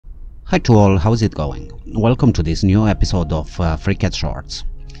Hi to all, how's it going? Welcome to this new episode of FreeCAD Shorts.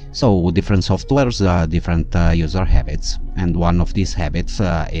 So, different softwares, different user habits, and one of these habits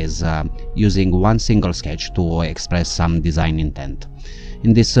is using one single sketch to express some design intent.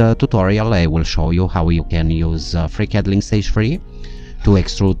 In this tutorial I will show you how you can use FreeCAD LinkStage3 to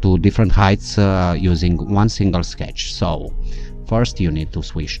extrude to different heights using one single sketch. So, first you need to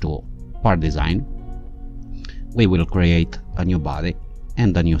switch to Part Design. We will create a new body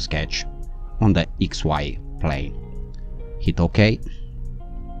and a new sketch on the XY plane. Hit OK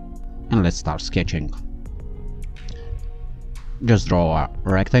and let's start sketching. Just draw a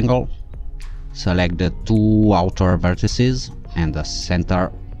rectangle, select the two outer vertices and the center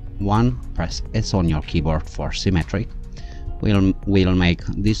one, press S on your keyboard for symmetric. We'll make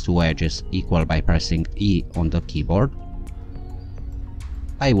these two edges equal by pressing E on the keyboard.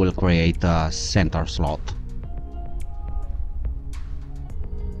 I will create a center slot.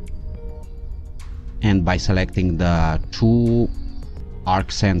 And by selecting the two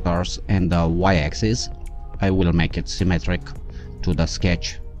arc centers and the y-axis, I will make it symmetric to the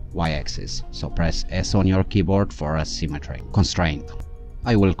sketch y-axis. So press S on your keyboard for a symmetry constraint.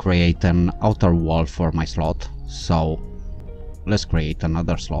 I will create an outer wall for my slot, so let's create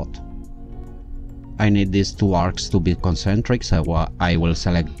another slot. I need these two arcs to be concentric, so I will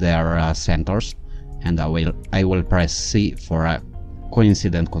select their centers, and I will press C for a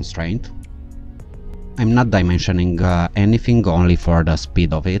coincident constraint. I'm not dimensioning anything, only for the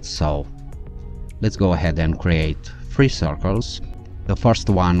speed of it, so let's go ahead and create 3 circles. The first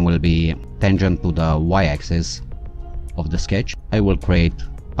one will be tangent to the y-axis of the sketch. I will create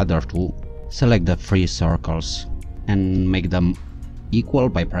other 2. Select the 3 circles and make them equal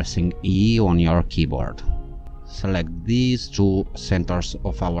by pressing E on your keyboard. Select these 2 centers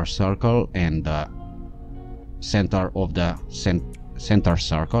of our circle and the center of the center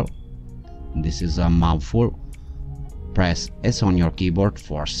circle. This is a mouthful. Press S on your keyboard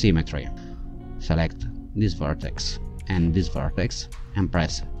for symmetry. Select this vertex and this vertex and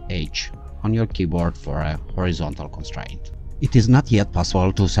press H on your keyboard for a horizontal constraint. It is not yet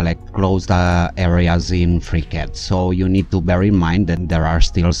possible to select closed areas in FreeCAD, so you need to bear in mind that there are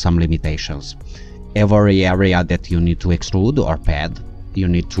still some limitations. Every area that you need to extrude or pad, you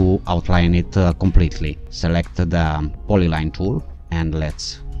need to outline it completely. Select the polyline tool and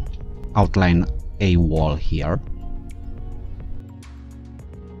let's outline a wall here.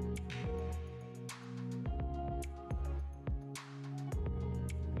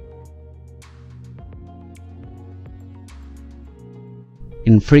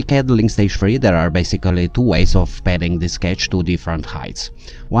 In FreeCAD LinkStage3 there are basically 2 ways of padding the sketch to different heights.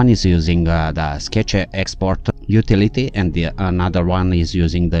 One is using the sketch export utility, and another one is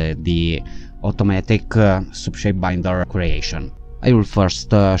using the automatic subshape binder creation. I will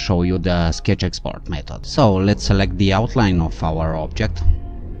first show you the sketch export method. So let's select the outline of our object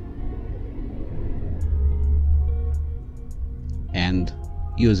and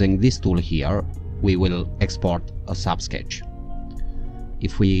using this tool here we will export a subsketch.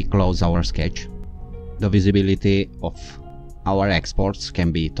 If we close our sketch, the visibility of our exports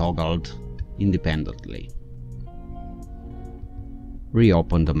can be toggled independently.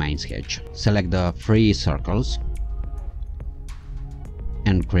 Reopen the main sketch. Select the 3 circles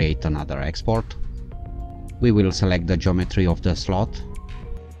and create another export. We will select the geometry of the slot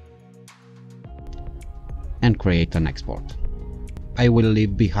and create an export. I will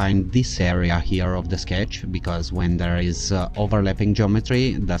leave behind this area here of the sketch because when there is overlapping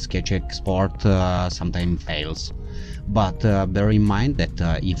geometry the sketch export sometimes fails. But bear in mind that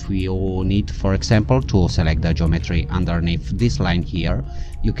if you need, for example, to select the geometry underneath this line here,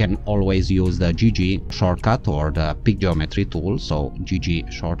 you can always use the GG shortcut or the pick geometry tool. So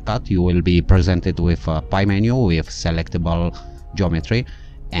GG shortcut, you will be presented with a pie menu with selectable geometry,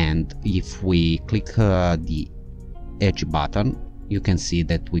 and if we click the edge button, you can see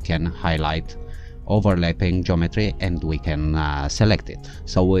that we can highlight overlapping geometry and we can select it.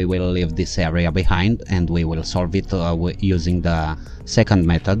 So we will leave this area behind and we will solve it using the second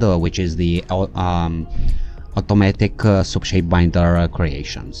method, which is the automatic subshape binder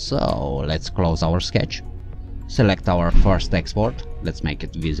creation. So let's close our sketch, select our first export, let's make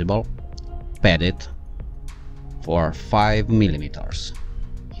it visible, pad it for 5 mm.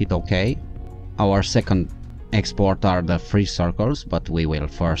 Hit OK. Our second export are the 3 circles, but we will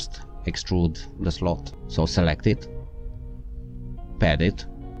first extrude the slot. So select it, pad it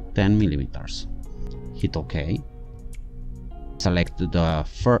 10 mm. Hit OK. Select the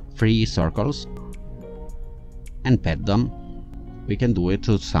 3 circles and pad them. We can do it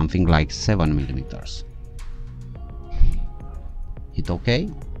to something like 7 mm. Hit OK.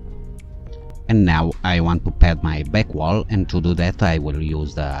 And now I want to pad my back wall, and to do that I will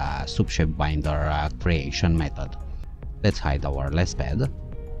use the subshape binder creation method. Let's hide our last pad,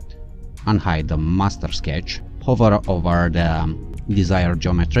 unhide the master sketch, hover over the desired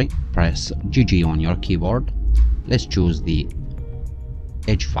geometry, press GG on your keyboard. Let's choose the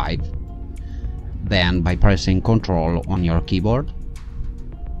edge 5. Then by pressing Ctrl on your keyboard,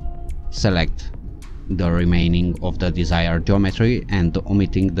 select the remaining of the desired geometry and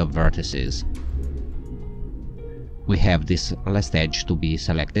omitting the vertices. We have this last edge to be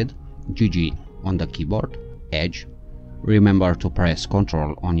selected. GG on the keyboard, edge. Remember to press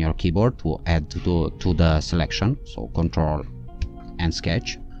Ctrl on your keyboard to add to the selection, so Ctrl and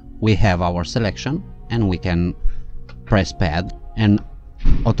sketch. We have our selection, and we can press pad and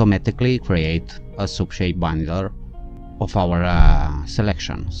automatically create a subshape binder of our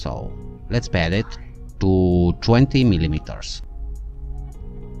selection. So let's pad it to 20 millimeters.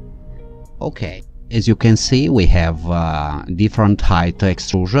 Okay, as you can see, we have different height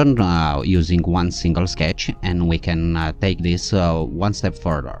extrusion using one single sketch, and we can take this one step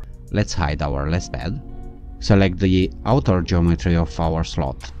further. Let's hide our last pad, select the outer geometry of our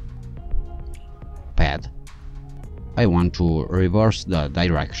slot, pad. I want to reverse the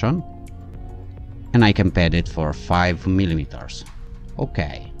direction, and I can pad it for 5 millimeters.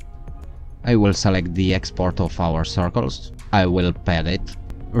 Okay. I will select the export of our circles. I will pad it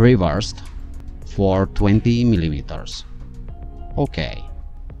reversed for 20 millimeters. Okay.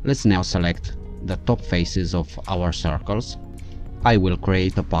 Let's now select the top faces of our circles. I will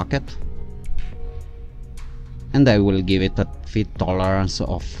create a pocket, and I will give it a fit tolerance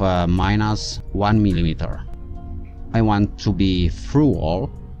of -1 millimeter. I want to be through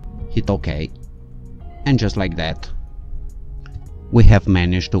all. Hit OK, and just like that we have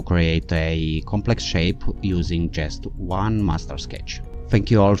managed to create a complex shape using just one master sketch.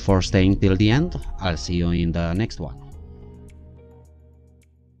 Thank you all for staying till the end. I'll see you in the next one.